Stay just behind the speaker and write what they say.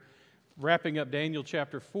wrapping up Daniel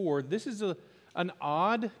chapter 4, this is an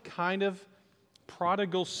odd kind of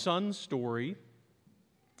prodigal son story.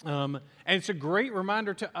 And it's a great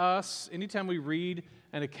reminder to us, anytime we read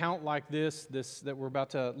an account like this that we're about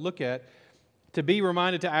to look at, to be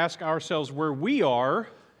reminded to ask ourselves where we are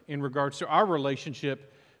in regards to our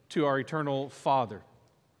relationship to our eternal Father.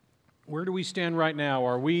 Where do we stand right now?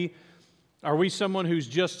 Are we someone who's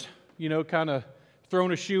just, kind of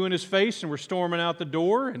thrown a shoe in his face and we're storming out the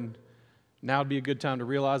door, and now would be a good time to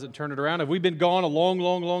realize it and turn it around? Have we been gone a long,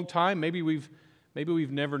 long, long time? Maybe we've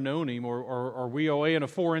never known Him, or are we away in a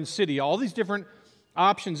foreign city? All these different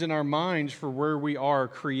options in our minds for where we are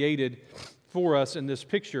created for us in this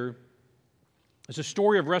picture. It's a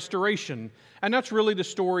story of restoration, and that's really the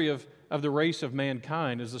story of the race of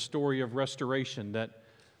mankind, is the story of restoration, that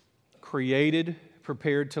created,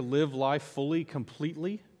 prepared to live life fully,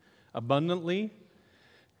 completely, abundantly,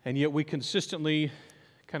 and yet we consistently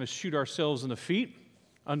kind of shoot ourselves in the feet,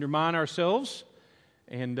 undermine ourselves,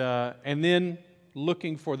 and then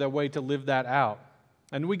looking for the way to live that out.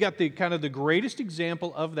 And we got the greatest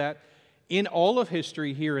example of that in all of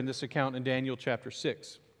history here in this account in Daniel chapter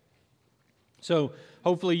 6. So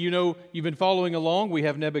hopefully you've been following along. We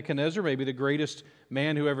have Nebuchadnezzar, maybe the greatest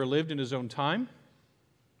man who ever lived in his own time.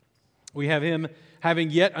 We have him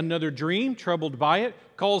having yet another dream, troubled by it,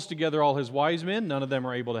 calls together all his wise men. None of them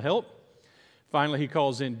are able to help. Finally, he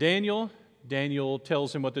calls in Daniel. Daniel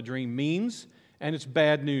tells him what the dream means, and it's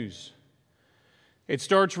bad news. It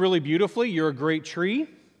starts really beautifully. You're a great tree.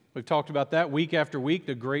 We've talked about that week after week,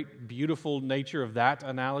 the great, beautiful nature of that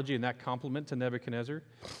analogy and that compliment to Nebuchadnezzar.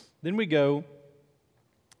 Then we go,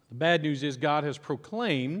 the bad news is God has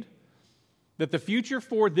proclaimed that the future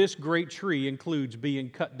for this great tree includes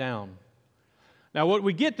being cut down. Now, what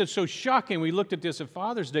we get that's so shocking, we looked at this at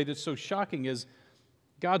Father's Day, that's so shocking is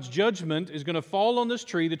God's judgment is going to fall on this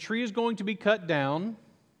tree. The tree is going to be cut down.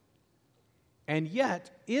 And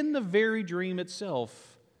yet, in the very dream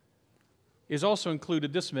itself is also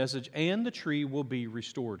included this message, and the tree will be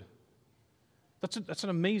restored. That's an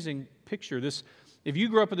amazing picture. If you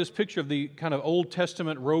grew up with this picture of the kind of Old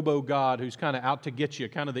Testament robo-God who's kind of out to get you,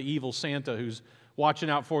 kind of the evil Santa who's watching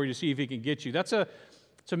out for you to see if he can get you, it's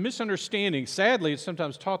a misunderstanding. Sadly, it's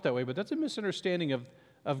sometimes taught that way, but that's a misunderstanding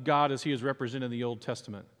of God as He is represented in the Old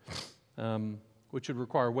Testament, which would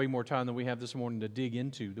require way more time than we have this morning to dig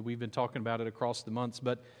into, that we've been talking about it across the months.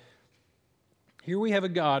 But here we have a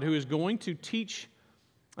God who is going to teach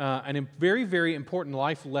a very, very important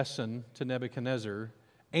life lesson to Nebuchadnezzar,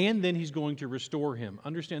 and then He's going to restore him.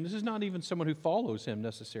 Understand, this is not even someone who follows him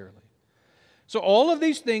necessarily. So all of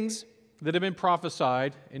these things that have been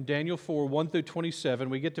prophesied in Daniel 4, 1 through 27,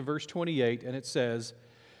 we get to verse 28, and it says,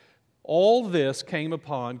 all this came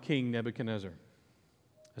upon King Nebuchadnezzar.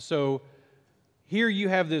 So here you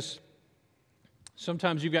have this,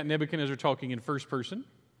 sometimes you've got Nebuchadnezzar talking in first person.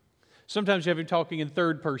 Sometimes you have him talking in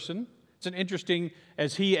third person. It's an interesting,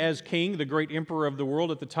 as he as king, the great emperor of the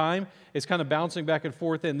world at the time, is kind of bouncing back and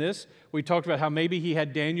forth in this. We talked about how maybe he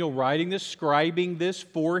had Daniel writing this, scribing this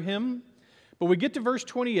for him. But we get to verse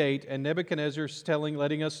 28, and Nebuchadnezzar's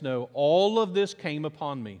letting us know, all of this came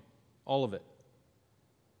upon me. All of it.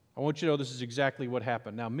 I want you to know this is exactly what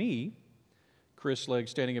happened. Now me, Chris Legg,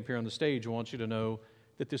 standing up here on the stage, I want you to know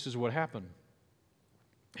that this is what happened.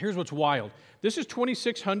 Here's what's wild. This is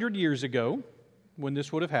 2,600 years ago when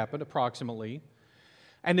this would have happened, approximately.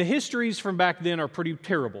 And the histories from back then are pretty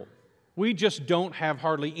terrible. We just don't have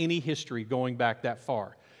hardly any history going back that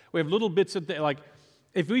far. We have little bits of,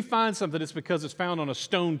 if we find something, it's because it's found on a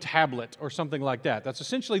stone tablet or something like that. That's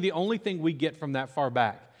essentially the only thing we get from that far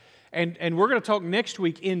back. And we're going to talk next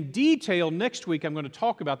week in detail. Next week, I'm going to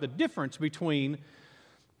talk about the difference between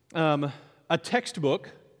a textbook,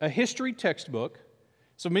 a history textbook.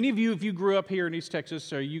 So many of you, if you grew up here in East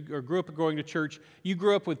Texas, or grew up going to church, you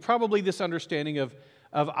grew up with probably this understanding of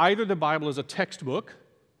either the Bible as a textbook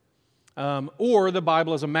or the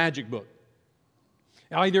Bible as a magic book.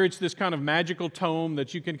 Either it's this kind of magical tome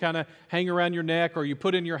that you can kind of hang around your neck, or you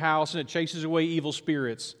put in your house and it chases away evil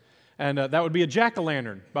spirits. And that would be a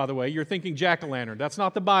jack-o'-lantern, by the way. You're thinking jack-o'-lantern. That's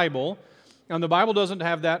not the Bible. And the Bible doesn't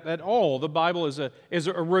have that at all. The Bible is a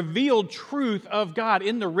revealed truth of God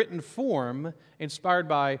in the written form, inspired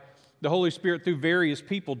by the Holy Spirit through various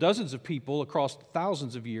people, dozens of people across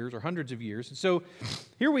thousands of years or hundreds of years. And so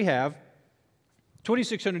here we have,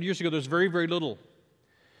 2,600 years ago, there's very, very little.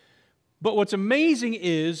 But what's amazing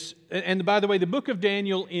is, and by the way, the book of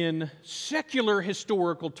Daniel in secular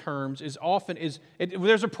historical terms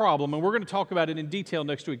there's a problem, and we're going to talk about it in detail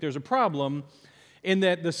next week. There's a problem in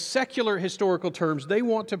that the secular historical terms, they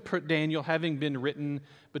want to put Daniel having been written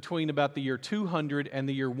between about the year 200 and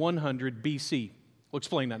the year 100 BC. We'll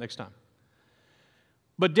explain that next time.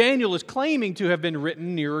 But Daniel is claiming to have been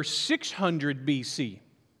written nearer 600 BC.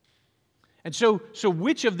 And so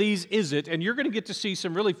which of these is it? And you're going to get to see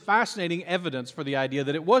some really fascinating evidence for the idea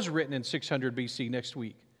that it was written in 600 BC next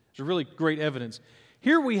week. There's really great evidence.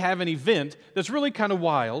 Here we have an event that's really kind of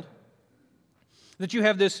wild, that you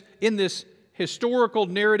have this in this historical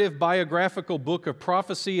narrative biographical book of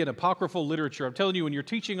prophecy and apocryphal literature. I'm telling you, when you're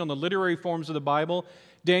teaching on the literary forms of the Bible,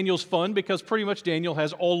 Daniel's fun because pretty much Daniel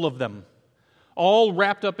has all of them, all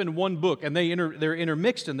wrapped up in one book, and they're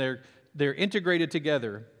intermixed and they're integrated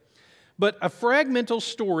together. But a fragmental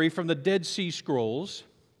story from the Dead Sea Scrolls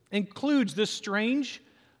includes this strange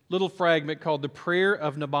little fragment called the Prayer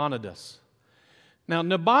of Nabonidus. Now,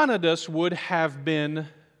 Nabonidus would have been,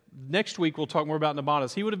 next week we'll talk more about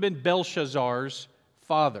Nabonidus, he would have been Belshazzar's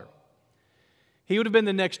father. He would have been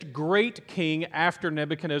the next great king after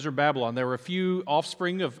Nebuchadnezzar Babylon. There were a few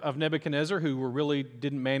offspring of Nebuchadnezzar who really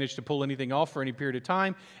didn't manage to pull anything off for any period of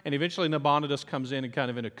time, and eventually Nabonidus comes in and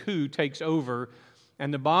kind of in a coup takes over,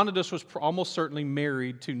 and Nabonidus was almost certainly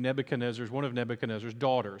married to one of Nebuchadnezzar's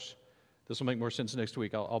daughters. This will make more sense next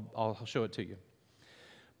week. I'll show it to you.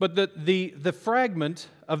 But the fragment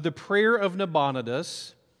of the Prayer of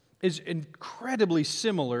Nabonidus is incredibly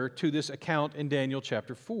similar to this account in Daniel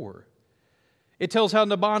chapter 4. It tells how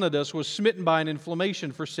Nabonidus was smitten by an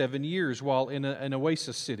inflammation for 7 years while in an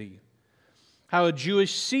oasis city. How a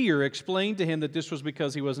Jewish seer explained to him that this was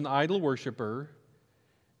because he was an idol worshiper,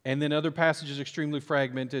 and then other passages, extremely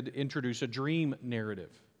fragmented, introduce a dream narrative.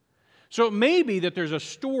 So it may be that there's a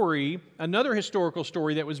story, another historical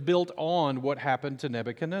story that was built on what happened to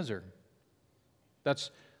Nebuchadnezzar. That's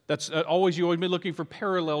always, you always be looking for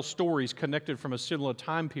parallel stories connected from a similar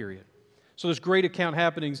time period. So there's great account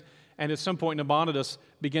happenings, and at some point Nabonidus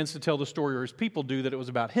begins to tell the story, or his people do, that it was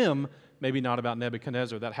about him, maybe not about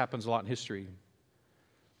Nebuchadnezzar. That happens a lot in history.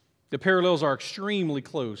 The parallels are extremely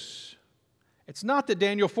close. It's not that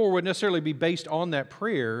Daniel 4 would necessarily be based on that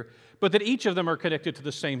prayer, but that each of them are connected to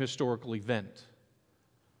the same historical event.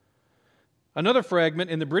 Another fragment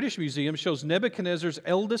in the British Museum shows Nebuchadnezzar's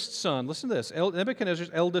eldest son. Listen to this. Nebuchadnezzar's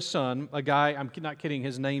eldest son, a guy, I'm not kidding,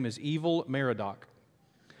 his name is Evil Merodach.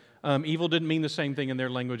 Evil didn't mean the same thing in their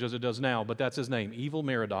language as it does now, but that's his name, Evil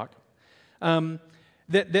Merodach.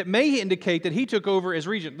 That may indicate that he took over as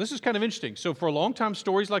regent. This is kind of interesting. So for a long time,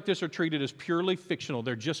 stories like this are treated as purely fictional.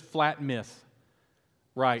 They're just flat myth.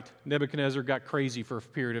 Right, Nebuchadnezzar got crazy for a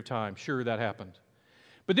period of time. Sure, that happened.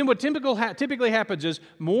 But then what typically happens is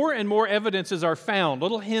more and more evidences are found,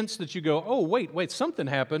 little hints that you go, oh, wait, something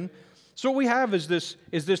happened. So what we have is this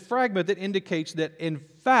fragment that indicates that, in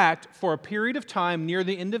fact, for a period of time near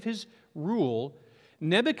the end of his rule,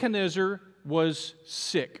 Nebuchadnezzar was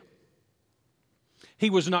sick. He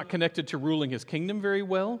was not connected to ruling his kingdom very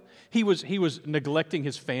well. He was neglecting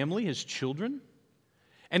his family, his children.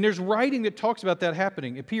 And there's writing that talks about that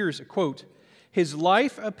happening. It appears, quote, his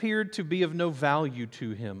life appeared to be of no value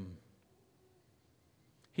to him.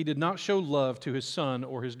 He did not show love to his son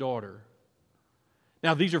or his daughter.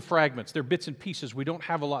 Now, these are fragments. They're bits and pieces. We don't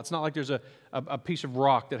have a lot. It's not like there's a piece of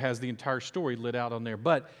rock that has the entire story lit out on there.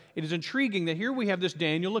 But it is intriguing that here we have this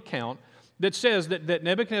Daniel account that says that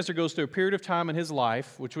Nebuchadnezzar goes through a period of time in his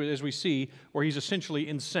life, which, as we see, where he's essentially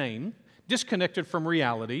insane, disconnected from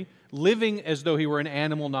reality, living as though he were an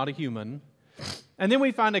animal, not a human. And then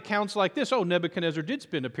we find accounts like this. Oh, Nebuchadnezzar did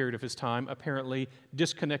spend a period of his time apparently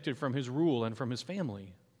disconnected from his rule and from his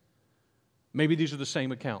family. Maybe these are the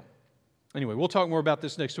same account. Anyway, we'll talk more about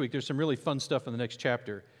this next week. There's some really fun stuff in the next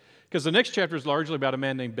chapter. Because the next chapter is largely about a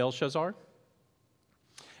man named Belshazzar.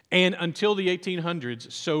 And until the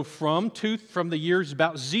 1800s, so from the years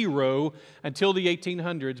about 0 until the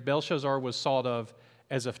 1800s, Belshazzar was thought of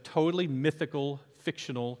as a totally mythical,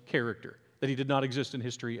 fictional character, that he did not exist in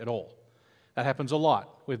history at all. That happens a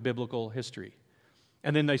lot with biblical history.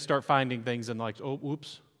 And then they start finding things and like, oh,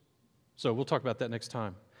 oops. So we'll talk about that next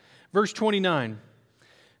time. Verse 29.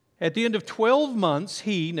 At the end of 12 months,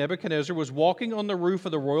 he, Nebuchadnezzar, was walking on the roof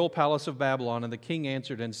of the royal palace of Babylon, and the king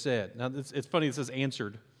answered and said. Now, it's funny it says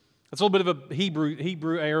answered. It's a little bit of a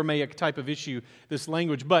Hebrew Aramaic type of issue, this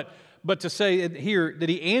language. But to say here that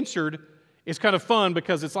he answered is kind of fun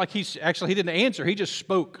because it's like he didn't answer, he just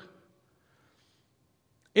spoke.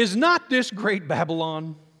 Is not this great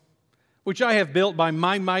Babylon, which I have built by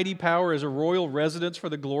my mighty power as a royal residence for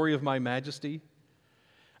the glory of my majesty?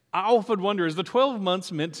 I often wonder, is the 12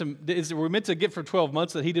 months we're meant to get for 12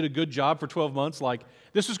 months that he did a good job for 12 months? Like,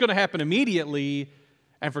 this was going to happen immediately,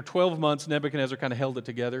 and for 12 months, Nebuchadnezzar kind of held it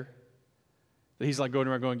together? That he's like going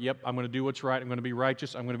around going, yep, I'm going to do what's right. I'm going to be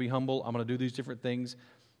righteous. I'm going to be humble. I'm going to do these different things.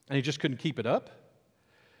 And he just couldn't keep it up.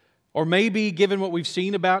 Or maybe, given what we've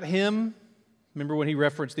seen about him, remember when he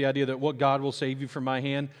referenced the idea that what God will save you from my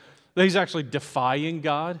hand? That he's actually defying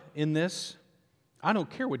God in this. I don't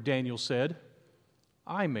care what Daniel said.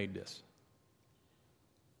 I made this.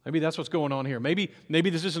 Maybe that's what's going on here. Maybe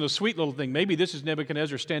this isn't a sweet little thing. Maybe this is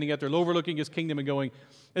Nebuchadnezzar standing out there overlooking his kingdom and going,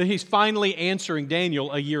 and he's finally answering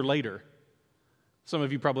Daniel a year later. Some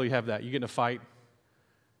of you probably have that. You get in a fight,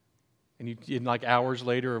 and in like hours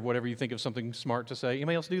later or whatever, you think of something smart to say.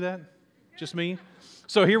 Anybody else do that? Just me?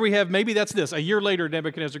 So here we have, maybe that's this. A year later,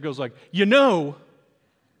 Nebuchadnezzar goes like,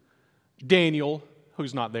 Daniel,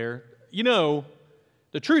 who's not there,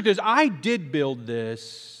 the truth is I did build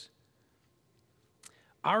this.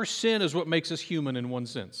 Our sin is what makes us human in one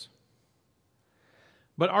sense.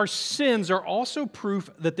 But our sins are also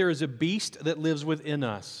proof that there is a beast that lives within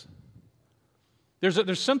us.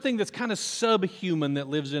 There's something that's kind of subhuman that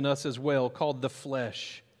lives in us as well, called the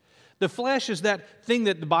flesh. The flesh is that thing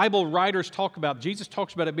that the Bible writers talk about. Jesus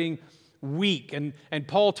talks about it being weak, and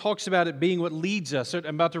Paul talks about it being what leads us. I'm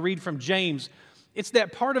about to read from James. It's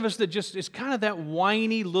that part of us that just is kind of that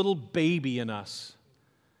whiny little baby in us.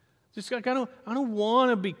 Just like, I don't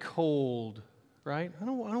want to be cold, right? I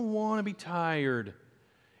don't want to be tired.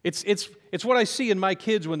 It's what I see in my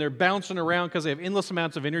kids when they're bouncing around because they have endless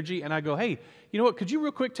amounts of energy, and I go, hey, you know what, could you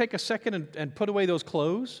real quick take a second and put away those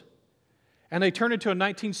clothes? And they turn into a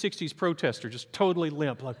 1960s protester, just totally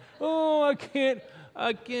limp, like, oh, I can't,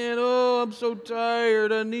 oh, I'm so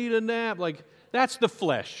tired, I need a nap. Like, that's the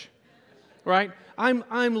flesh, right? I'm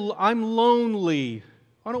lonely.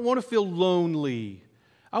 I don't want to feel lonely.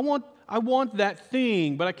 I want that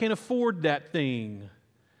thing, but I can't afford that thing.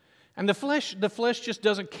 And the flesh just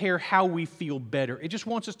doesn't care how we feel better. It just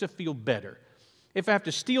wants us to feel better. If I have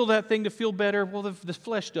to steal that thing to feel better, well, the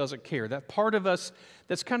flesh doesn't care. That part of us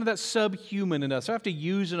that's kind of that subhuman in us. If I have to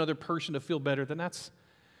use another person to feel better, then that's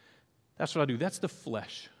what I do. That's the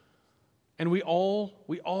flesh. And we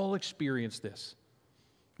all experience this.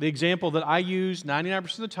 The example that I use 99%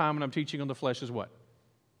 of the time when I'm teaching on the flesh is what?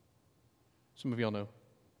 Some of y'all know.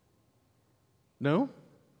 No?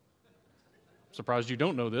 Surprised you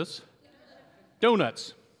don't know this.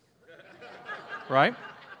 Donuts. Right?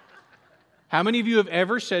 How many of you have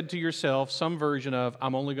ever said to yourself some version of,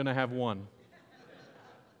 I'm only going to have one?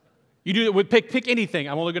 You do it with pick anything.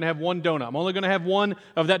 I'm only going to have one donut. I'm only going to have one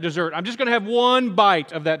of that dessert. I'm just going to have one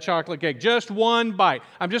bite of that chocolate cake. Just one bite.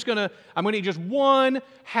 I'm going to eat just one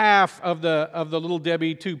half of the Little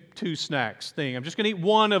Debbie two snacks thing. I'm just going to eat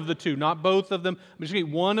one of the two, not both of them. I'm just going to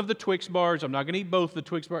eat one of the Twix bars. I'm not going to eat both the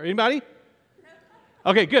Twix bars. Anybody?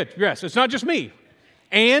 Okay, good. Yes, it's not just me.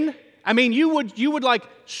 And you would like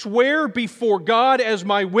swear before God as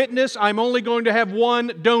my witness, I'm only going to have one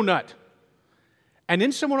donut. And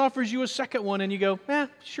then someone offers you a second one and you go,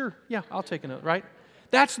 sure, yeah, I'll take another, right?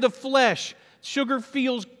 That's the flesh. Sugar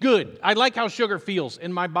feels good. I like how sugar feels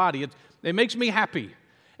in my body. It makes me happy.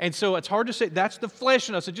 And so it's hard to say, that's the flesh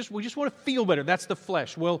in us. We just want to feel better. That's the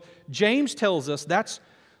flesh. Well, James tells us, that's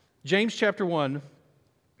James chapter 1.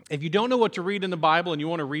 If you don't know what to read in the Bible and you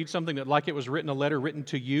want to read something that like it was written, a letter written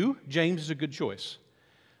to you, James is a good choice.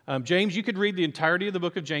 James, you could read the entirety of the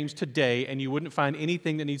book of James today and you wouldn't find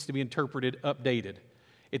anything that needs to be interpreted, updated.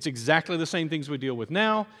 It's exactly the same things we deal with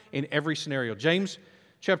now in every scenario. James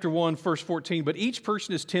chapter 1, verse 14, but each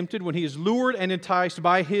person is tempted when he is lured and enticed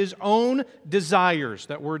by his own desires.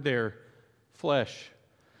 That word there, flesh.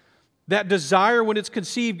 That desire, when it's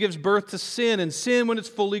conceived, gives birth to sin, and sin, when it's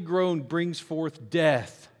fully grown, brings forth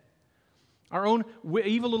death. Our own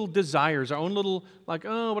evil little desires, our own little, like,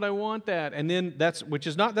 oh, but I want that. And then that's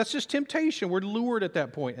just temptation. We're lured at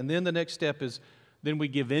that point. And then the next step is, then we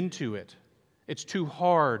give into it. It's too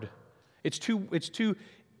hard. It's too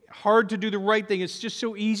hard to do the right thing. It's just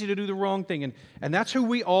so easy to do the wrong thing. And that's who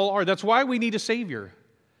we all are. That's why we need a Savior.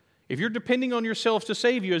 If you're depending on yourself to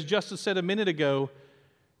save you, as Justice said a minute ago,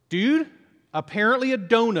 dude, apparently a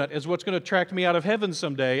donut is what's going to attract me out of heaven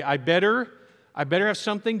someday. I better have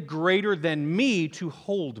something greater than me to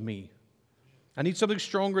hold me. I need something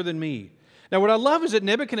stronger than me. Now, what I love is that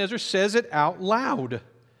Nebuchadnezzar says it out loud.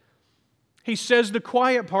 He says the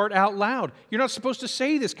quiet part out loud. You're not supposed to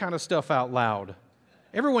say this kind of stuff out loud.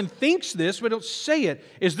 Everyone thinks this, but don't say it.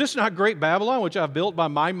 Is this not great Babylon, which I've built by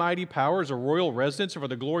my mighty power as a royal residence for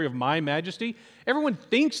the glory of my majesty? Everyone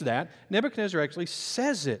thinks that. Nebuchadnezzar actually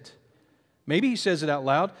says it. Maybe he says it out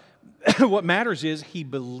loud. What matters is he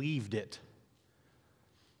believed it.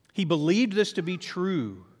 He believed this to be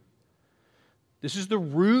true. This is the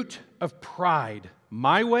root of pride.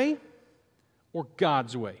 My way or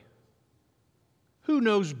God's way? Who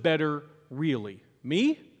knows better, really?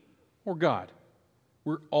 Me or God?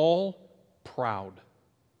 We're all proud.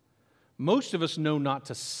 Most of us know not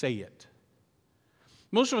to say it.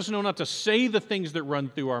 Most of us know not to say the things that run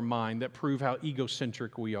through our mind that prove how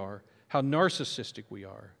egocentric we are, how narcissistic we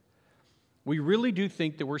are. We really do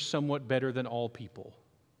think that we're somewhat better than all people.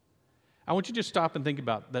 I want you to just stop and think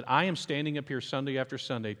about that. I am standing up here Sunday after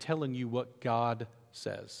Sunday telling you what God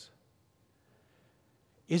says.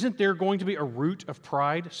 Isn't there going to be a root of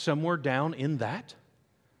pride somewhere down in that?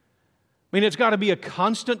 I mean, it's got to be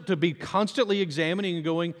to be constantly examining and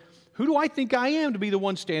going, who do I think I am to be the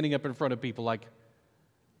one standing up in front of people? Like,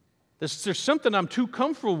 there's something I'm too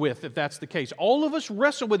comfortable with if that's the case. All of us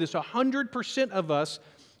wrestle with this. 100% of us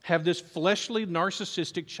have this fleshly,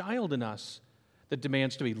 narcissistic child in us that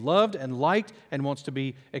demands to be loved and liked and wants to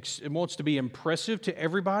be impressive to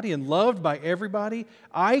everybody and loved by everybody.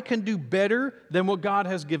 I can do better than what God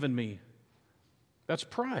has given me. That's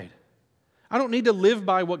pride. I don't need to live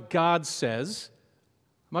by what God says.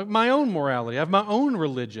 My own morality. I have my own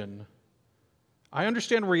religion. I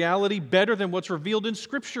understand reality better than what's revealed in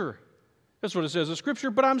Scripture. That's what it says in Scripture,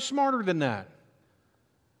 but I'm smarter than that.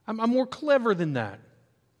 I'm more clever than that.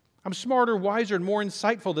 I'm smarter, wiser, and more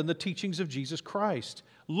insightful than the teachings of Jesus Christ.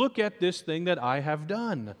 Look at this thing that I have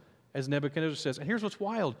done, as Nebuchadnezzar says. And here's what's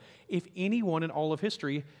wild. If anyone in all of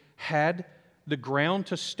history had the ground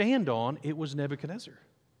to stand on, it was Nebuchadnezzar.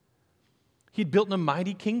 He'd built a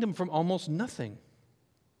mighty kingdom from almost nothing.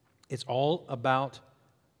 It's all about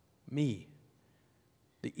me.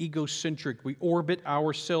 The egocentric, we orbit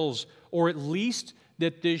ourselves, or at least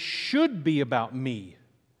that this should be about me.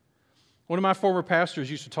 One of my former pastors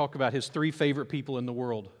used to talk about his 3 favorite people in the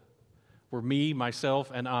world were me, myself,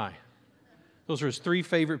 and I. Those are his 3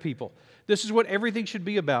 favorite people. This is what everything should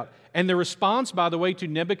be about. And the response, by the way, to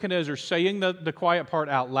Nebuchadnezzar saying the quiet part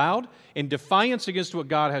out loud in defiance against what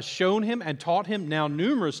God has shown him and taught him now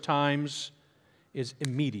numerous times is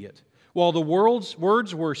immediate. While the words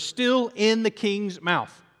were still in the king's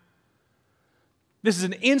mouth. This is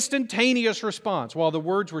an instantaneous response. While the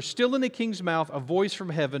words were still in the king's mouth, a voice from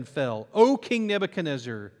heaven fell. O King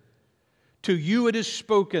Nebuchadnezzar, to you it is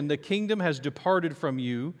spoken, the kingdom has departed from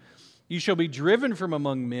you. You shall be driven from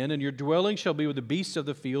among men, and your dwelling shall be with the beasts of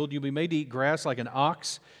the field. You'll be made to eat grass like an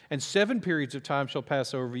ox, and 7 periods of time shall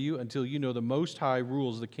pass over you until you know the Most High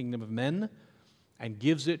rules the kingdom of men and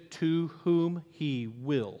gives it to whom He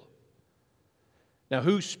will. Now,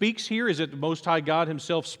 who speaks here? Is it the Most High God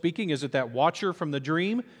Himself speaking? Is it that watcher from the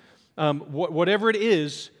dream? Whatever it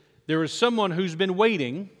is, there is someone who's been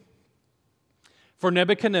waiting for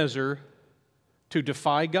Nebuchadnezzar to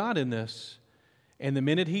defy God in this. And the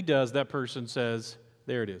minute he does, that person says,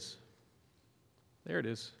 there it is. There it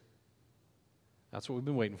is. That's what we've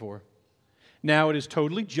been waiting for. Now it is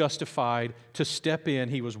totally justified to step in.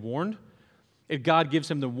 He was warned. If God gives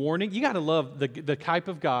him the warning, you got to love the type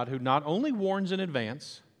of God who not only warns in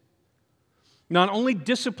advance, not only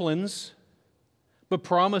disciplines, but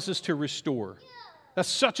promises to restore. That's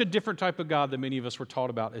such a different type of God than many of us were taught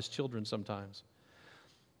about as children sometimes.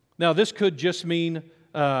 Now, this could just mean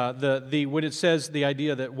when it says the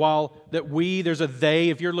idea that there's a they.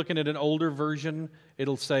 If you're looking at an older version,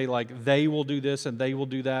 it'll say like they will do this and they will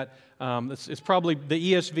do that. It's probably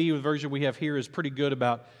the ESV version we have here is pretty good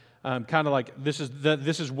about. Kind of like this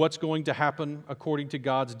is what's going to happen according to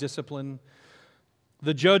God's discipline.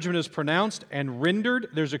 The judgment is pronounced and rendered.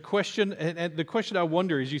 There's a question, and the question I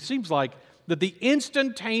wonder is, it seems like that the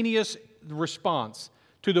instantaneous response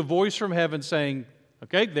to the voice from heaven saying,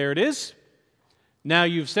 okay, there it is. Now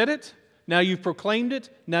you've said it. Now you've proclaimed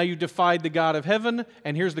it. Now you've defied the God of heaven.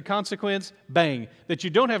 And here's the consequence. Bang. That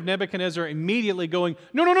you don't have Nebuchadnezzar immediately going,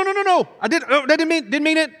 no. I didn't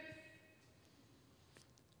mean it.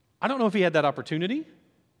 I don't know if he had that opportunity.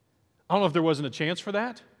 I don't know if there wasn't a chance for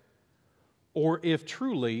that. Or if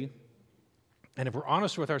truly, and if we're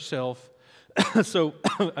honest with ourselves, so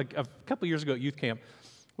a couple years ago at youth camp,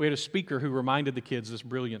 we had a speaker who reminded the kids this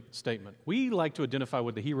brilliant statement. We like to identify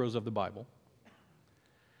with the heroes of the Bible.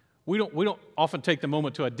 We don't often take the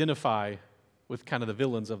moment to identify with kind of the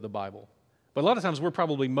villains of the Bible. But a lot of times we're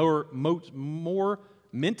probably more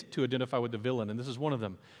meant to identify with the villain, and this is one of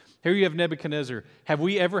them. Here you have Nebuchadnezzar. Have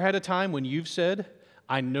we ever had a time when you've said,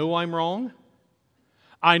 I know I'm wrong,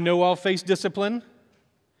 I know I'll face discipline,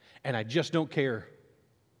 and I just don't care?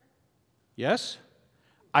 Yes?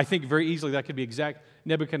 I think very easily that could be exact.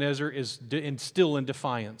 Nebuchadnezzar is still in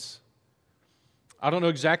defiance. I don't know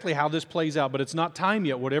exactly how this plays out, but it's not time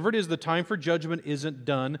yet. Whatever it is, the time for judgment isn't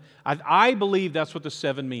done. I believe that's what the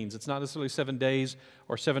 7 means. It's not necessarily 7 days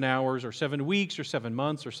or 7 hours or 7 weeks or 7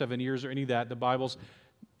 months or 7 years or any of that. The Bible's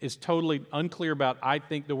is totally unclear about. I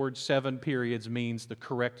think the word 7 periods means the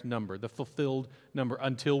correct number, the fulfilled number,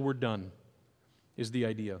 until we're done, is the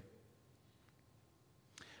idea.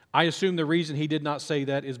 I assume the reason he did not say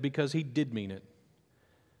that is because he did mean it.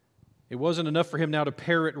 It wasn't enough for him now to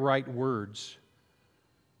parrot right words.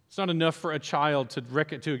 It's not enough for a child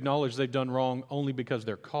to acknowledge they've done wrong only because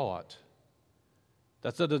they're caught.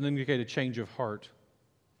 That doesn't indicate a change of heart.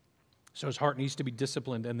 So his heart needs to be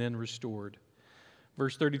disciplined and then restored.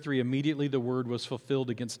 Verse 33, immediately the word was fulfilled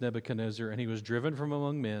against Nebuchadnezzar, and he was driven from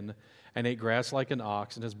among men and ate grass like an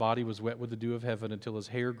ox, and his body was wet with the dew of heaven until his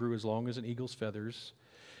hair grew as long as an eagle's feathers,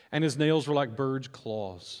 and his nails were like birds'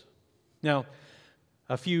 claws. Now,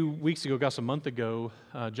 a few weeks ago, a month ago,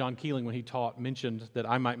 John Keeling, when he taught, mentioned that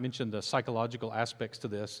I might mention the psychological aspects to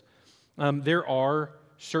this. There are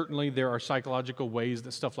psychological ways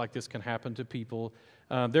that stuff like this can happen to people.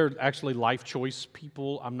 There are actually life choice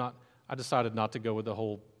people. I decided not to go with the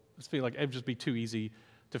whole, I feel like it would just be too easy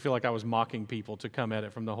to feel like I was mocking people to come at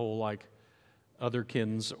it from the whole like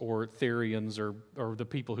otherkins or Therians or the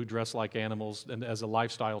people who dress like animals and as a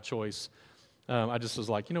lifestyle choice. I just was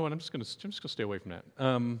like, you know what, I'm just gonna stay away from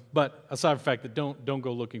that. But aside from the fact that don't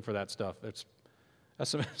go looking for that stuff. That's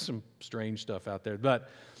some strange stuff out there. But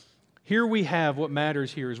here we have, what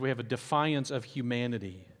matters here is we have a defiance of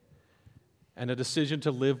humanity and a decision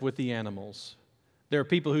to live with the animals. There are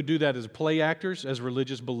people who do that as play actors, as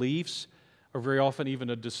religious beliefs, or very often even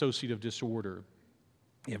a dissociative disorder.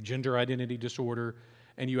 You have gender identity disorder,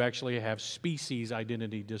 and you actually have species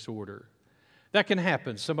identity disorder. That can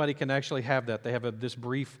happen. Somebody can actually have that. They have this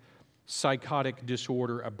brief psychotic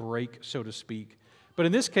disorder, a break, so to speak. But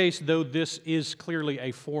in this case, though this is clearly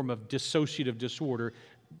a form of dissociative disorder,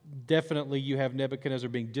 definitely you have Nebuchadnezzar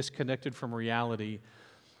being disconnected from reality.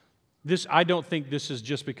 I don't think this is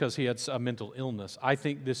just because he had a mental illness. I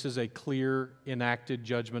think this is a clear, enacted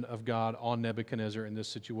judgment of God on Nebuchadnezzar in this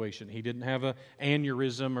situation. He didn't have an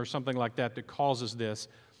aneurysm or something like that causes this.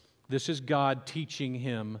 This is God teaching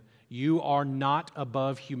him, you are not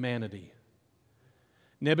above humanity.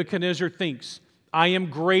 Nebuchadnezzar thinks, I am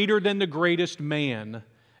greater than the greatest man.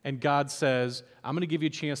 And God says, I'm going to give you a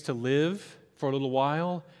chance to live for a little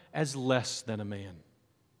while as less than a man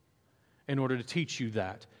in order to teach you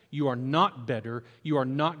that. You are not better. You are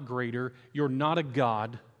not greater. You're not a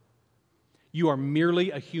God. You are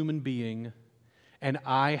merely a human being, and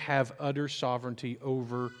I have utter sovereignty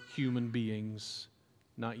over human beings,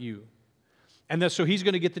 not you. And so he's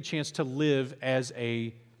going to get the chance to live as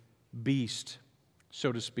a beast,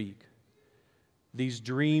 so to speak. These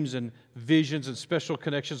dreams and visions and special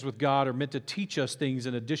connections with God are meant to teach us things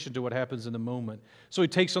in addition to what happens in the moment. So he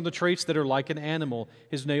takes on the traits that are like an animal.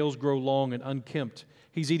 His nails grow long and unkempt.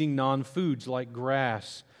 He's eating non-foods like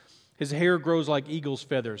grass. His hair grows like eagle's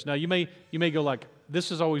feathers. Now, you may go like, this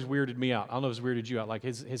has always weirded me out. I don't know if it's weirded you out. Like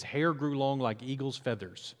his hair grew long like eagle's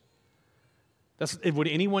feathers. Would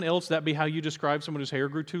anyone else, that be how you describe someone whose hair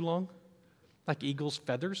grew too long? Like eagle's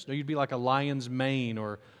feathers? No, you'd be like a lion's mane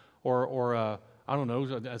or I don't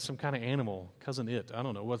know, some kind of animal, cousin it. I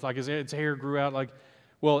don't know. What's like his hair grew out like,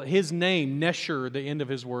 well, his name, Nesher, the end of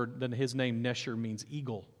his word, then his name, Nesher, means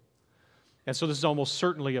eagle. And so this is almost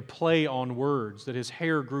certainly a play on words, that his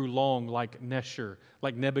hair grew long like Nesher,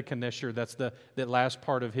 like Nebuchadnezzar. That's that last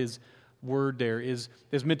part of his word there is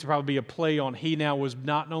meant to probably be a play on he now was,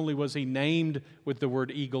 not only was he named with the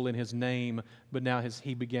word eagle in his name, but now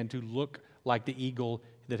he began to look like the eagle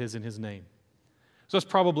that is in his name. So that's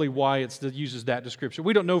probably why it uses that description.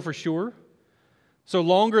 We don't know for sure. So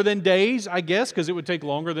longer than days, I guess, because it would take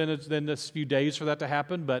longer than a few days for that to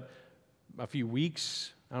happen, but a few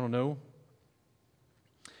weeks, I don't know.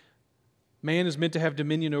 Man is meant to have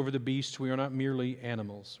dominion over the beasts. We are not merely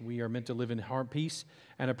animals. We are meant to live in peace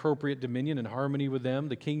and appropriate dominion and harmony with them.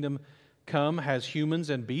 The kingdom come has humans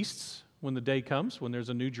and beasts when the day comes, when there's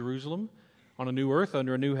a new Jerusalem on a new earth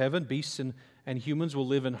under a new heaven. Beasts and humans will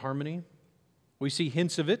live in harmony. We see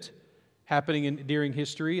hints of it happening during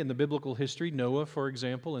history, in the biblical history. Noah, for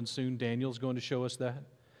example, and soon Daniel's going to show us that.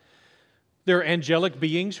 There are angelic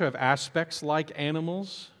beings who have aspects like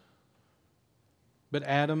animals, but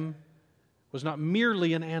Adam was not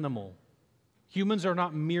merely an animal. Humans are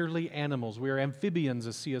not merely animals. We are amphibians,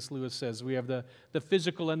 as C.S. Lewis says. We have the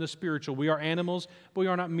physical and the spiritual. We are animals, but we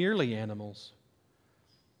are not merely animals.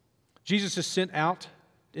 Jesus is sent out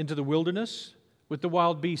into the wilderness with the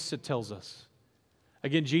wild beasts, it tells us.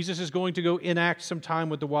 Again, Jesus is going to go enact some time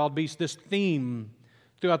with the wild beasts. This theme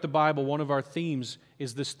throughout the Bible, one of our themes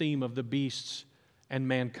is this theme of the beasts and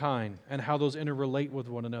mankind and how those interrelate with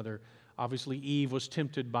one another. Obviously, Eve was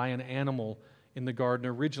tempted by an animal in the garden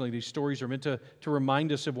originally. These stories are meant to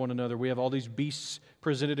remind us of one another. We have all these beasts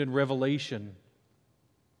presented in Revelation.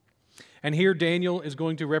 And here Daniel is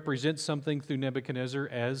going to represent something through Nebuchadnezzar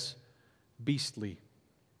as beastly,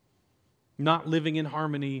 not living in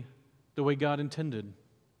harmony the way God intended.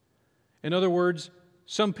 In other words,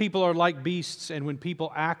 some people are like beasts, and when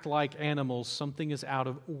people act like animals, something is out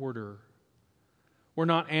of order. We're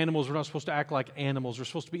not animals. We're not supposed to act like animals. We're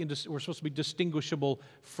supposed to be distinguishable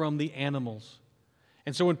from the animals.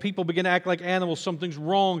 And so when people begin to act like animals, something's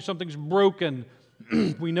wrong, something's broken.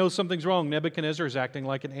 We know something's wrong. Nebuchadnezzar is acting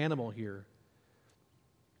like an animal here.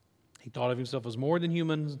 He thought of himself as more than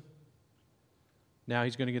human. Now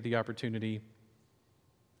he's going to get the opportunity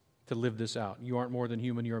to live this out. You aren't more than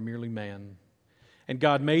human, you are merely man. And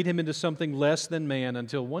God made him into something less than man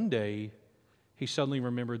until one day he suddenly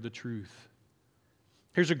remembered the truth.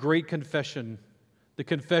 Here's a great confession. The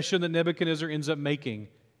confession that Nebuchadnezzar ends up making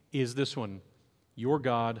is this one: You're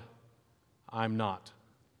God, I'm not.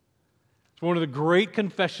 It's one of the great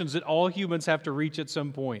confessions that all humans have to reach at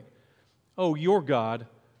some point. Oh, you're God,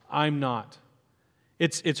 I'm not.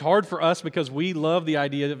 It's hard for us because we love the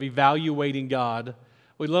idea of evaluating God.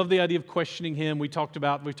 We love the idea of questioning Him. We've talked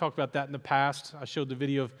about that in the past. I showed the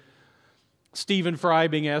video of Stephen Fry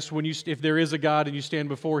being asked, if there is a God and you stand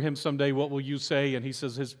before Him someday, what will you say? And he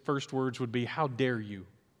says his first words would be, how dare you?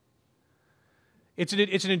 It's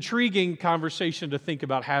an intriguing conversation to think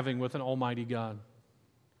about having with an almighty God.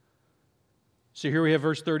 So here we have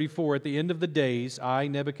verse 34. At the end of the days, I,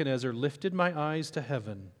 Nebuchadnezzar, lifted my eyes to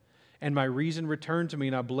heaven, and my reason returned to me,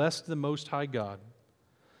 and I blessed the Most High God.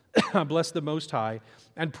 I blessed the Most High,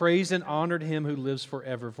 and praised and honored Him who lives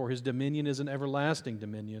forever, for His dominion is an everlasting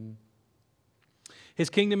dominion. His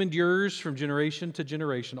kingdom endures from generation to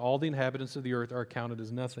generation. All the inhabitants of the earth are counted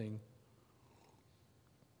as nothing.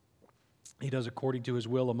 He does according to His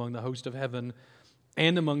will among the host of heaven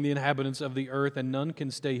and among the inhabitants of the earth, and none can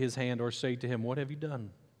stay His hand or say to Him, what have you done?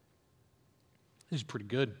 This is pretty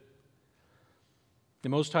good. The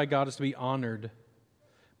Most High God is to be honored,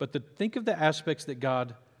 but think of the aspects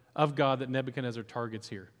of God that Nebuchadnezzar targets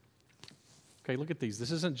here. Okay, look at these.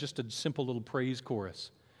 This isn't just a simple little praise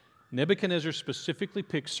chorus. Nebuchadnezzar specifically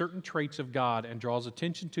picks certain traits of God and draws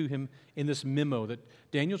attention to Him in this memo. That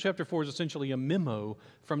Daniel chapter 4 is essentially a memo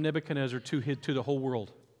from Nebuchadnezzar to the whole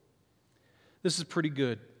world. This is pretty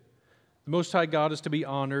good. The Most High God is to be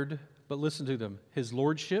honored, but listen to them. His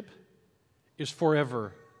lordship is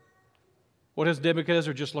forever. What has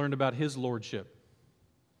Nebuchadnezzar just learned about his lordship?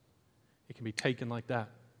 It can be taken like that.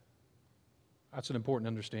 That's an important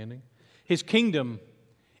understanding. His kingdom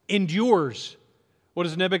endures. What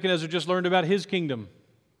has Nebuchadnezzar just learned about his kingdom?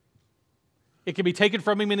 It can be taken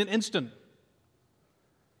from him in an instant.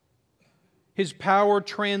 His power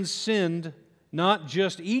transcends not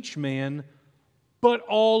just each man, but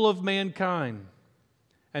all of mankind.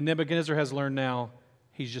 And Nebuchadnezzar has learned now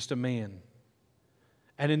he's just a man.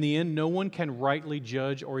 And in the end, no one can rightly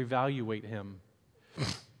judge or evaluate him.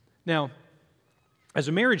 Now, as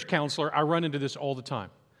a marriage counselor, I run into this all the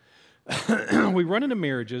time. We run into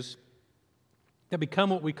marriages that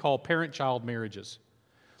become what we call parent-child marriages.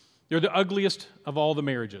 They're the ugliest of all the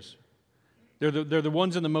marriages. They're the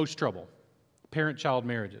ones in the most trouble, parent-child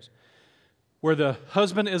marriages, where the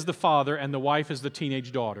husband is the father and the wife is the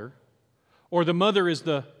teenage daughter, or the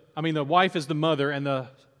wife is the mother and the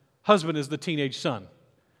husband is the teenage son.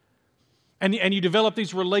 And you develop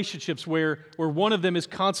these relationships where one of them is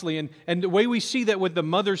constantly, and the way we see that with the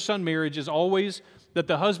mother-son marriage is always that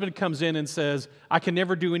the husband comes in and says, I can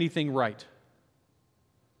never do anything right.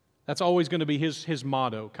 That's always going to be his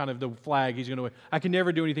motto, kind of the flag he's going to wear. I can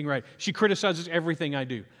never do anything right. She criticizes everything I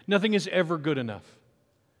do. Nothing is ever good enough.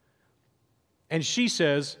 And she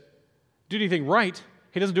says, do anything right?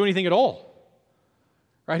 He doesn't do anything at all.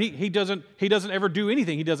 Right? He doesn't ever do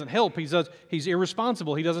anything. He doesn't help. He's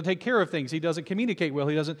irresponsible. He doesn't take care of things. He doesn't communicate well.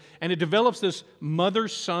 And it develops this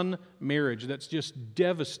mother-son marriage that's just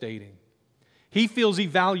devastating. He feels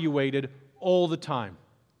evaluated all the time.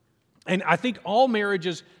 And I think all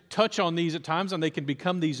marriages touch on these at times, and they can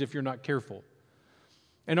become these if you're not careful.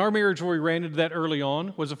 And our marriage, where we ran into that early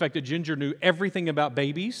on, was the fact that Ginger knew everything about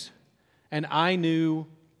babies, and I knew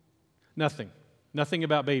nothing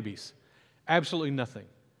about babies. Absolutely nothing.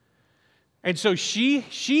 And so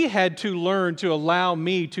she had to learn to allow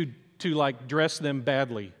me to like dress them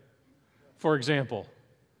badly, for example.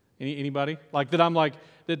 Anybody? Like that I'm like,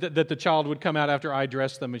 that the child would come out after I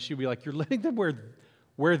dressed them and she'd be like, you're letting them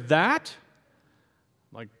wear that?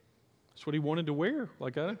 Like, that's what he wanted to wear.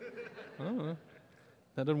 Like, I don't know.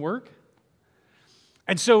 That doesn't work.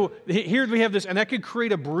 And so here we have this, and that could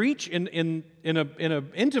create a breach in an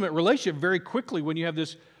intimate relationship very quickly when you have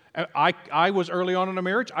this. I was early on in a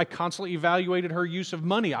marriage. I constantly evaluated her use of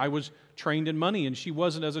money. I was trained in money, and she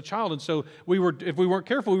wasn't as a child. And so if we weren't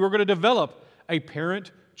careful, we were going to develop a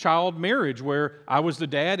parent-child marriage where I was the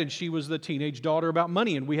dad and she was the teenage daughter about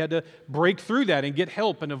money, and we had to break through that and get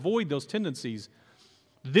help and avoid those tendencies.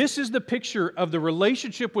 This is the picture of the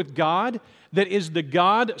relationship with God that is the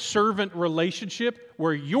God-servant relationship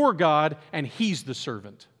where you're God and He's the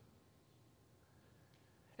servant.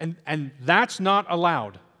 And that's not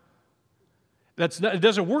allowed. It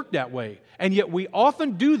doesn't work that way. And yet we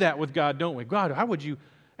often do that with God, don't we? God, how would you...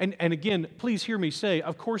 And again, please hear me say,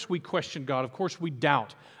 of course we question God. Of course we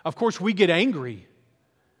doubt. Of course we get angry.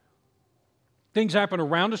 Things happen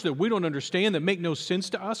around us that we don't understand, that make no sense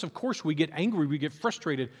to us. Of course we get angry, we get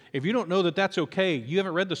frustrated. If you don't know that that's okay, you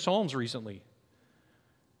haven't read the Psalms recently.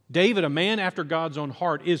 David, a man after God's own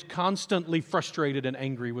heart, is constantly frustrated and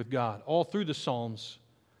angry with God all through the Psalms.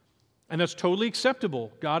 And that's totally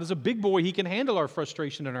acceptable. God is a big boy. He can handle our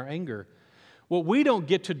frustration and our anger. What we don't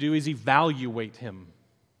get to do is evaluate Him.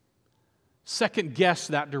 Second guess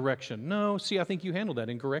that direction. No, see, I think you handled that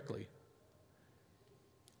incorrectly.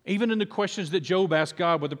 Even in the questions that Job asked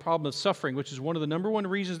God with the problem of suffering, which is one of the number one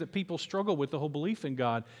reasons that people struggle with the whole belief in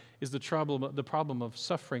God, is the problem of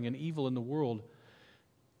suffering and evil in the world,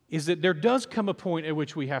 is that there does come a point at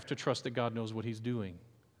which we have to trust that God knows what He's doing.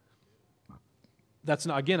 That's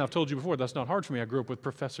not, again, I've told you before, that's not hard for me. I grew up with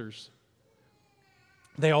professors.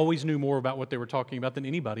 They always knew more about what they were talking about than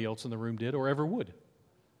anybody else in the room did or ever would.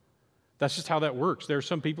 That's just how that works. There are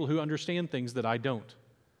some people who understand things that I don't.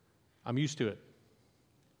 I'm used to it.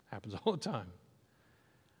 Happens all the time.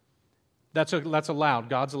 That's allowed.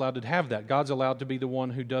 God's allowed to have that. God's allowed to be the one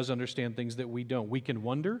who does understand things that we don't. We can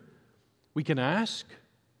wonder. We can ask.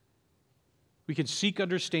 We can seek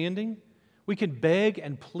understanding. We can beg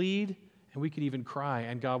and plead, and we can even cry,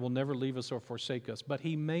 and God will never leave us or forsake us. But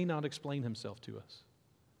He may not explain Himself to us.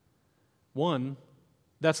 One,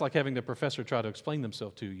 that's like having the professor try to explain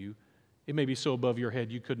themselves to you. It may be so above your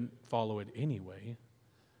head you couldn't follow it anyway.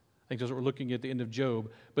 I think that's what we're looking at the end of Job.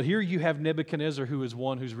 But here you have Nebuchadnezzar, who is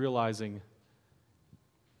one who's realizing,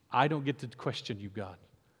 I don't get to question you, God.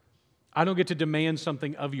 I don't get to demand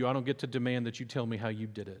something of you. I don't get to demand that you tell me how you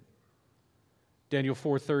did it. Daniel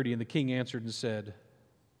 4:30, and the king answered and said,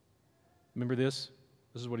 remember this?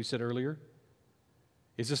 This is what he said earlier.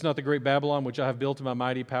 Is this not the great Babylon which I have built in my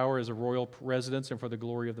mighty power as a royal residence and for the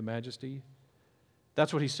glory of the majesty?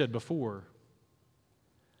 That's what he said before.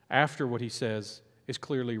 After what he says is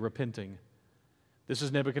clearly repenting. This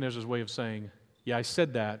is Nebuchadnezzar's way of saying, yeah, I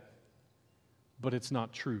said that, but it's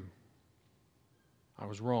not true. I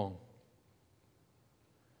was wrong.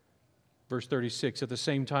 Verse 36, at the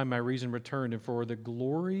same time my reason returned, and for the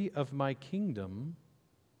glory of my kingdom,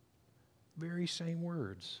 very same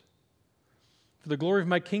words. For the glory of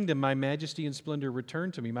my kingdom, my majesty and splendor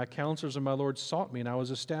returned to me. My counselors and my lords sought me, and I was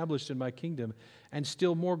established in my kingdom, and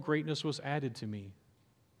still more greatness was added to me.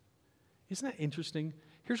 Isn't that interesting?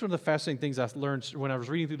 Here's one of the fascinating things I learned when I was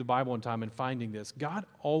reading through the Bible one time and finding this. God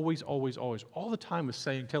always, all the time was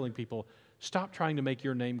telling people, stop trying to make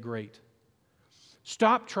your name great.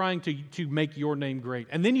 Stop trying to make your name great.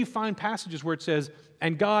 And then you find passages where it says,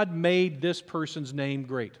 and God made this person's name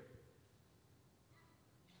great.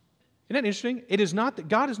 Isn't that interesting? It is not that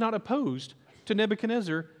God is not opposed to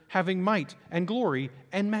Nebuchadnezzar having might and glory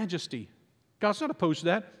and majesty. God's not opposed to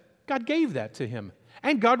that. God gave that to him.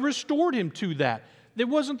 And God restored him to that. That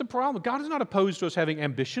wasn't the problem. God is not opposed to us having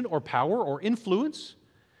ambition or power or influence.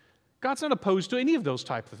 God's not opposed to any of those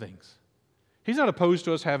types of things. He's not opposed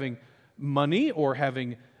to us having money or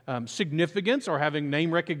having significance or having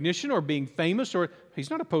name recognition or being famous. Or He's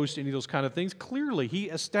not opposed to any of those kind of things. Clearly, He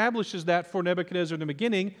establishes that for Nebuchadnezzar in the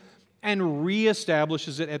beginning and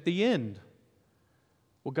reestablishes it at the end.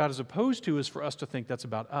 What God is opposed to is for us to think that's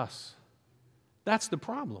about us. That's the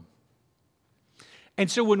problem. And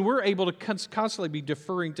so when we're able to constantly be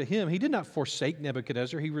deferring to Him, He did not forsake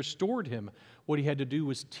Nebuchadnezzar. He restored him. What He had to do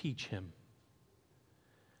was teach him.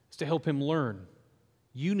 It's to help him learn.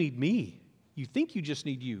 You need me. You think you just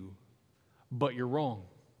need you, but you're wrong.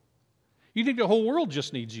 You think the whole world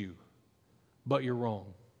just needs you, but you're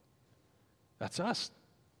wrong. That's us.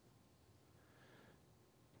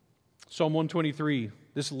 Psalm 123,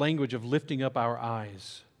 this language of lifting up our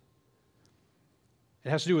eyes. It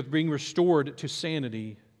has to do with being restored to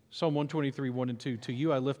sanity. Psalm 123, 1 and 2. To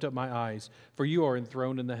you I lift up my eyes, for you are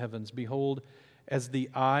enthroned in the heavens. Behold, as the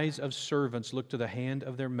eyes of servants look to the hand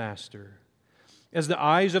of their master, as the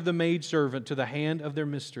eyes of the maidservant to the hand of their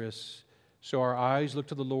mistress, So our eyes look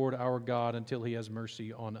to the Lord our God until He has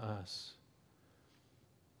mercy on us.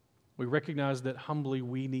 We recognize that humbly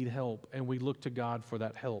we need help, and we look to God for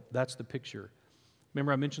that help. That's the picture.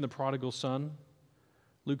 Remember I mentioned the prodigal son?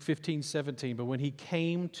 Luke 15:17, but when he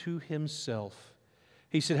came to himself,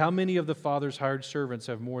 he said, how many of the father's hired servants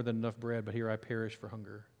have more than enough bread, but here I perish for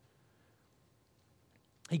hunger?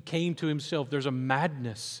 He came to himself. There's a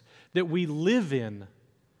madness that we live in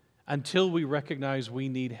until we recognize we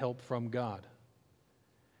need help from God.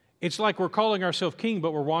 It's like we're calling ourselves king,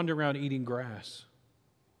 but we're wandering around eating grass.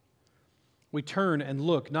 We turn and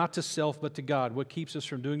look not to self, but to God. What keeps us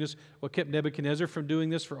from doing this? What kept Nebuchadnezzar from doing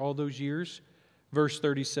this for all those years? Verse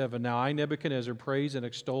 37, now I, Nebuchadnezzar, praise and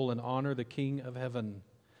extol and honor the King of heaven.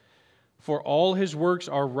 For all His works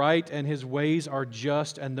are right and His ways are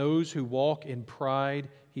just, and those who walk in pride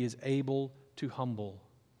He is able to humble.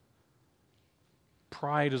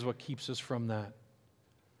 Pride is what keeps us from that.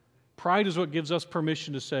 Pride is what gives us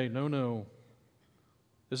permission to say, no,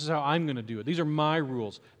 this is how I'm going to do it. These are my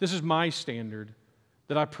rules. This is my standard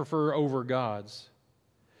that I prefer over God's.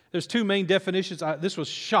 There's two main definitions. This was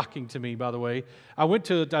shocking to me, by the way. I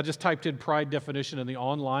just typed in pride definition in the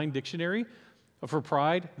online dictionary for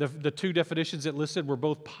pride. The two definitions it listed were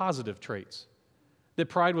both positive traits. That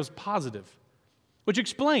pride was positive, which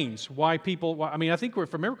explains why people, I think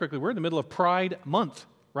if I remember correctly, we're in the middle of Pride Month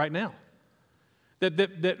right now.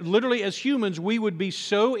 That literally as humans, we would be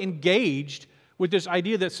so engaged with this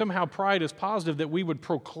idea that somehow pride is positive that we would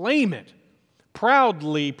proclaim it,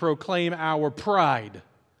 proudly proclaim our pride.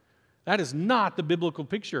 That is not the biblical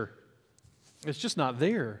picture. It's just not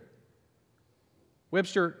there.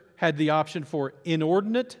 Webster had the option for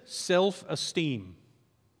inordinate self-esteem.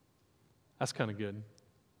 That's kind of good.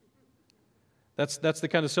 That's the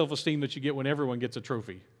kind of self-esteem that you get when everyone gets a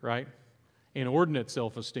trophy, right? Inordinate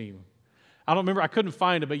self-esteem. I don't remember, I couldn't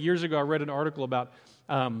find it, but years ago I read an article about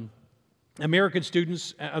American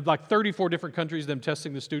students, like 34 different countries, them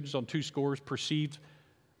testing the students on two scores, perceived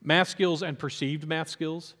math skills and perceived math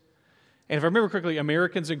skills. And if I remember correctly,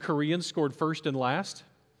 Americans and Koreans scored first and last.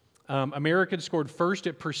 Americans scored first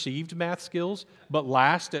at perceived math skills, but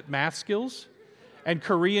last at math skills. And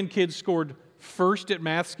Korean kids scored first at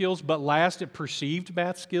math skills, but last at perceived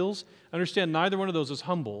math skills. Understand, neither one of those is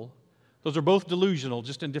humble. Those are both delusional,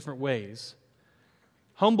 just in different ways.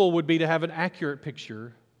 Humble would be to have an accurate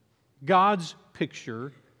picture, God's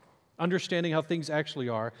picture, understanding how things actually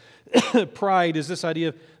are. Pride is this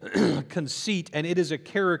idea of conceit, and it is a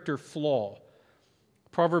character flaw.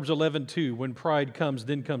 Proverbs 11:2, when pride comes,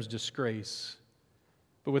 then comes disgrace,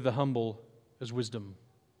 but with the humble is wisdom.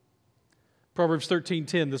 Proverbs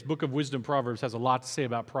 13:10, this book of wisdom, Proverbs, has a lot to say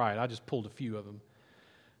about pride. I just pulled a few of them.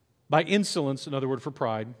 By insolence, another word for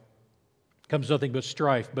pride, comes nothing but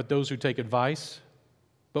strife, but with those who take advice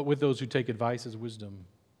is wisdom.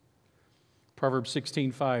 Proverbs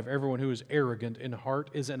 16:5, everyone who is arrogant in heart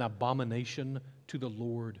is an abomination to the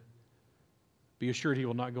Lord. Be assured He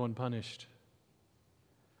will not go unpunished.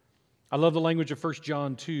 I love the language of 1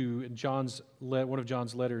 John 2 in one of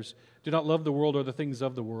John's letters. Do not love the world or the things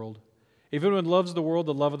of the world. If anyone loves the world,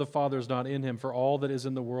 the love of the Father is not in him. For all that is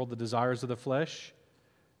in the world, the desires of the flesh,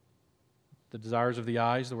 the desires of the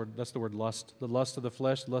eyes, that's the word lust, the lust of the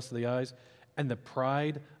flesh, the lust of the eyes, and the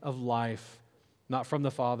pride of life, not from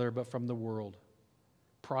the Father, but from the world.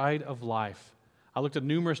 Pride of life. I looked at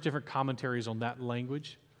numerous different commentaries on that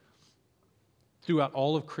language. Throughout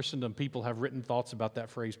all of Christendom, people have written thoughts about that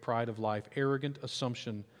phrase, pride of life. Arrogant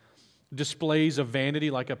assumption, displays of vanity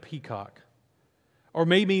like a peacock. Or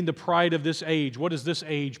may mean the pride of this age. What is this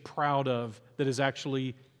age proud of that is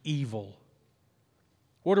actually evil?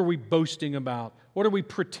 What are we boasting about? What are we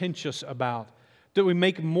pretentious about? That we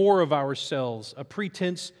make more of ourselves, a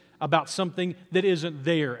pretense about something that isn't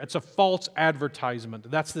there. It's a false advertisement.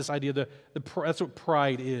 That's this idea, that's what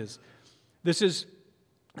pride is. This is,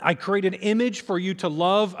 I create an image for you to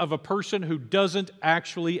love of a person who doesn't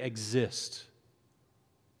actually exist.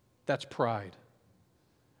 That's pride.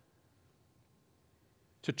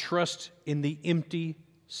 To trust in the empty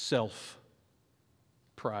self.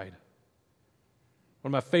 Pride. One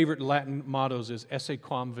of my favorite Latin mottos is esse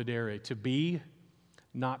quam videre, to be,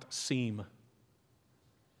 not seem.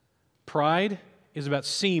 Pride is about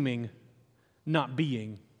seeming, not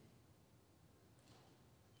being.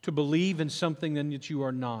 To believe in something that you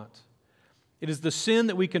are not. It is the sin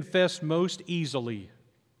that we confess most easily.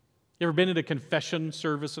 You ever been in a confession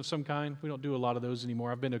service of some kind? We don't do a lot of those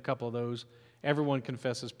anymore. I've been to a couple of those. Everyone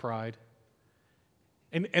confesses pride.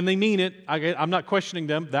 And they mean it. I'm not questioning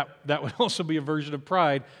them. That would also be a version of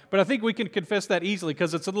pride. But I think we can confess that easily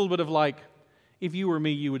because it's a little bit of like, if you were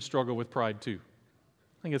me, you would struggle with pride too.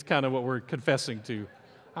 I think it's kind of what we're confessing to.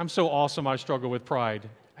 I'm so awesome, I struggle with pride,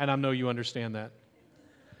 and I know you understand that.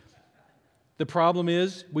 The problem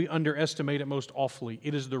is we underestimate it most awfully.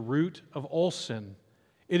 It is the root of all sin.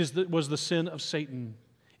 It was the sin of Satan.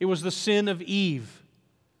 It was the sin of Eve.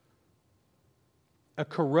 A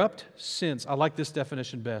corrupt sense, I like this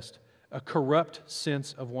definition best, a corrupt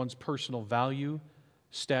sense of one's personal value,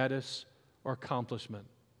 status, or accomplishment.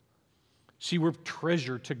 See, we're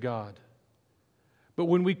treasure to God. But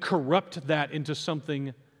when we corrupt that into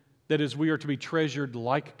something that is we are to be treasured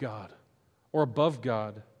like God or above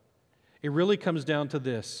God, it really comes down to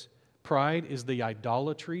this. Pride is the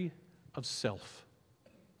idolatry of self.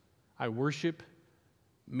 I worship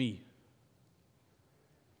me.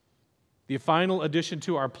 The final addition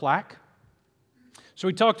to our plaque. So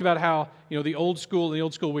we talked about how, in the old school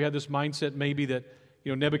we had this mindset maybe that,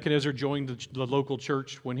 Nebuchadnezzar joined the local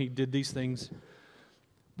church when he did these things,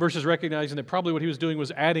 versus recognizing that probably what he was doing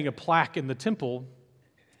was adding a plaque in the temple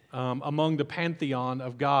among the pantheon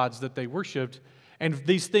of gods that they worshipped. And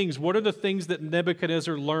these things, what are the things that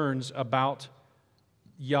Nebuchadnezzar learns about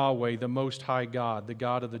Yahweh, the Most High God, the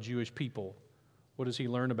God of the Jewish people? What does he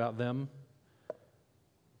learn about them?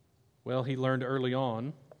 Well, he learned early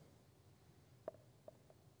on.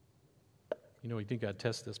 You'd think I'd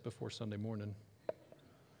test this before Sunday morning.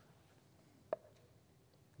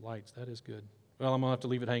 Lights, that is good. Well, I'm going to have to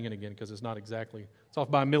leave it hanging again because it's not exactly, it's off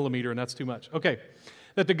by a millimeter and that's too much. Okay,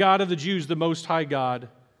 that the God of the Jews, the Most High God,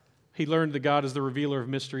 he learned that God is the revealer of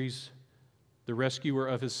mysteries, the rescuer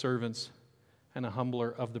of his servants, and a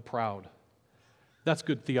humbler of the proud. That's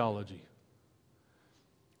good theology.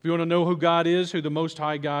 If you want to know who God is, who the Most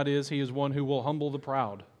High God is, he is one who will humble the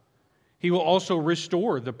proud. He will also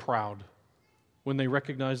restore the proud when they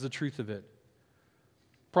recognize the truth of it.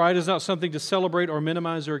 Pride is not something to celebrate or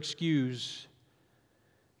minimize or excuse.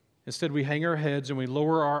 Instead, we hang our heads and we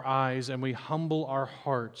lower our eyes and we humble our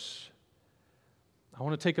hearts. I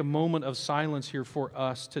want to take a moment of silence here for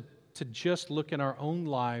us to just look in our own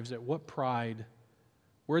lives at where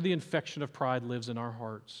the infection of pride lives in our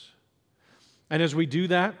hearts. And as we do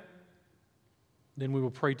that, then we will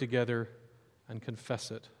pray together and confess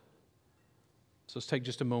it. So let's take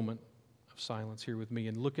just a moment of silence here with me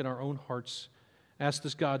and look in our own hearts. Ask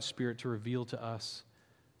this God's Spirit to reveal to us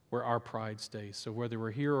where our pride stays. So whether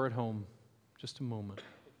we're here or at home, just a moment.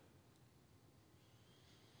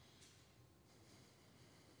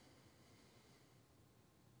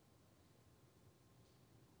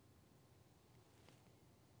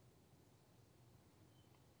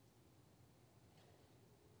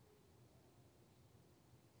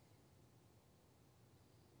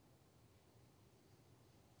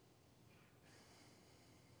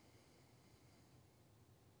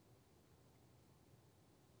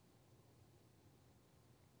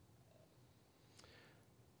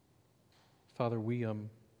 Father, we,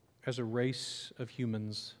 as a race of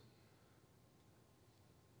humans,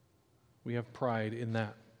 we have pride in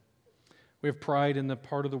that. We have pride in the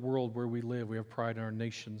part of the world where we live. We have pride in our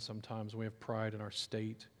nation sometimes. We have pride in our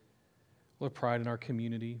state. We have pride in our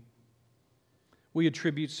community. We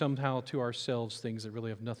attribute somehow to ourselves things that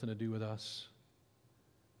really have nothing to do with us.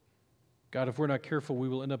 God, if we're not careful, we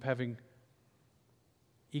will end up having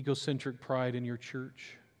egocentric pride in your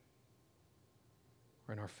church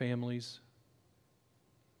or in our families.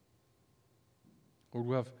 Lord,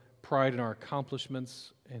 we have pride in our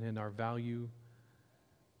accomplishments and in our value.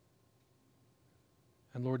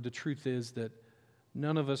 And Lord, the truth is that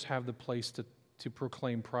none of us have the place to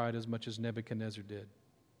proclaim pride as much as Nebuchadnezzar did.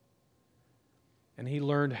 And he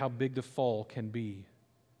learned how big the fall can be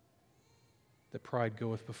that pride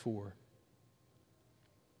goeth before.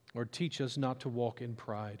 Lord, teach us not to walk in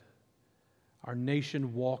pride. Our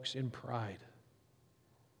nation walks in pride.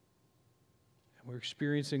 And we're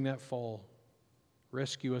experiencing that fall.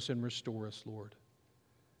 Rescue us and restore us, Lord.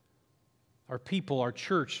 Our people, our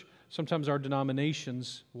church, sometimes our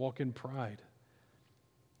denominations walk in pride.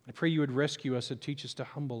 I pray you would rescue us and teach us to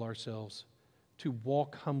humble ourselves, to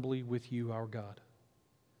walk humbly with you, our God.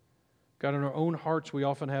 God, in our own hearts, we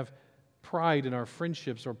often have pride in our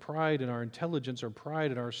friendships, or pride in our intelligence, or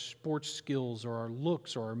pride in our sports skills, or our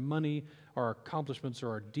looks, or our money, or our accomplishments, or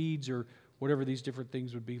our deeds, or whatever these different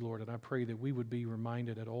things would be, Lord. And I pray that we would be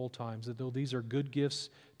reminded at all times that though these are good gifts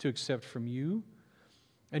to accept from you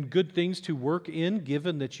and good things to work in,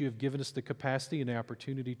 given that you have given us the capacity and the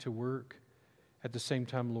opportunity to work, at the same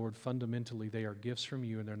time, Lord, fundamentally they are gifts from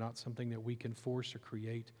you and they're not something that we can force or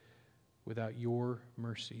create without your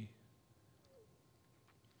mercy.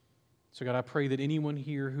 So God, I pray that anyone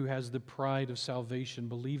here who has the pride of salvation,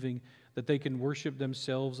 believing that they can worship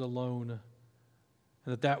themselves alone, and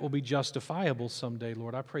and that will be justifiable someday,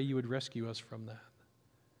 Lord. I pray you would rescue us from that.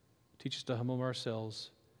 Teach us to humble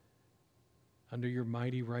ourselves under your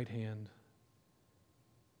mighty right hand,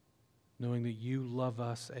 knowing that you love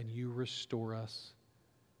us and you restore us.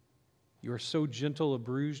 You are so gentle, a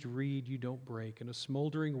bruised reed you don't break, and a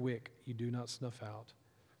smoldering wick you do not snuff out.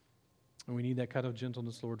 And we need that kind of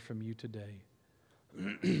gentleness, Lord, from you today.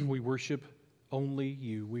 We worship only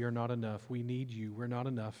you. We are not enough. We need you. We're not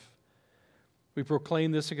enough. We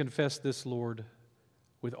proclaim this and confess this, Lord,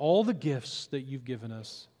 with all the gifts that you've given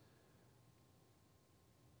us.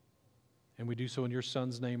 And we do so in your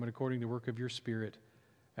Son's name and according to the work of your Spirit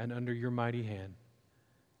and under your mighty hand.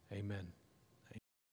 Amen.